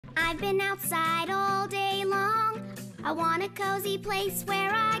I've been outside all day long. I want a cozy place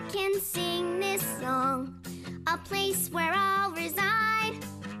where I can sing this song. A place where I'll reside.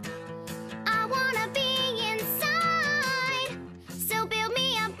 I wanna be inside. So build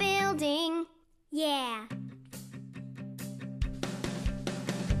me a building, yeah.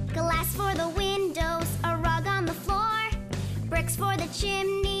 Glass for the windows, a rug on the floor. Bricks for the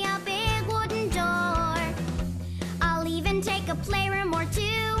chimney, a big wooden door. I'll even take a playroom or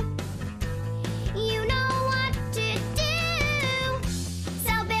two. You know what to do.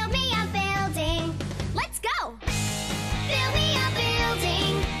 So build me a building. Let's go! Build me a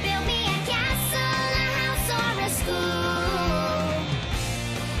building. Build me a castle, a house, or a school.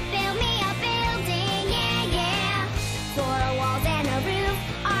 Build me a building, yeah, yeah. Four walls and a roof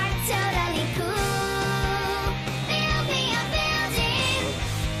are totally cool. Build me a building.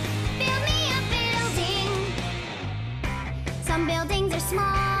 Build me a building. Some buildings are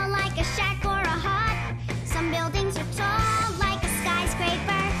small, like a shack or a hut. Some buildings are tall, like a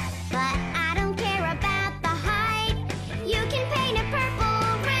skyscraper. But I don't care about the height. You can paint it purple,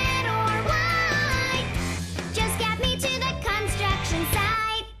 red, or white. Just get me to the construction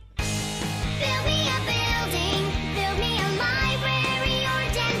site. Build me a building. Build me a library or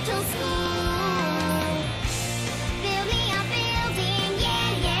dental school. Build me a building, yeah,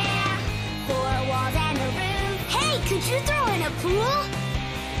 yeah. Four walls and a roof. Hey, could you throw in a pool?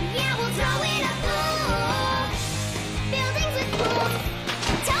 Yeah, we'll throw in a pool. Buildings with pools,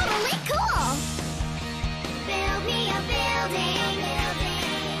 totally cool. Build me a building.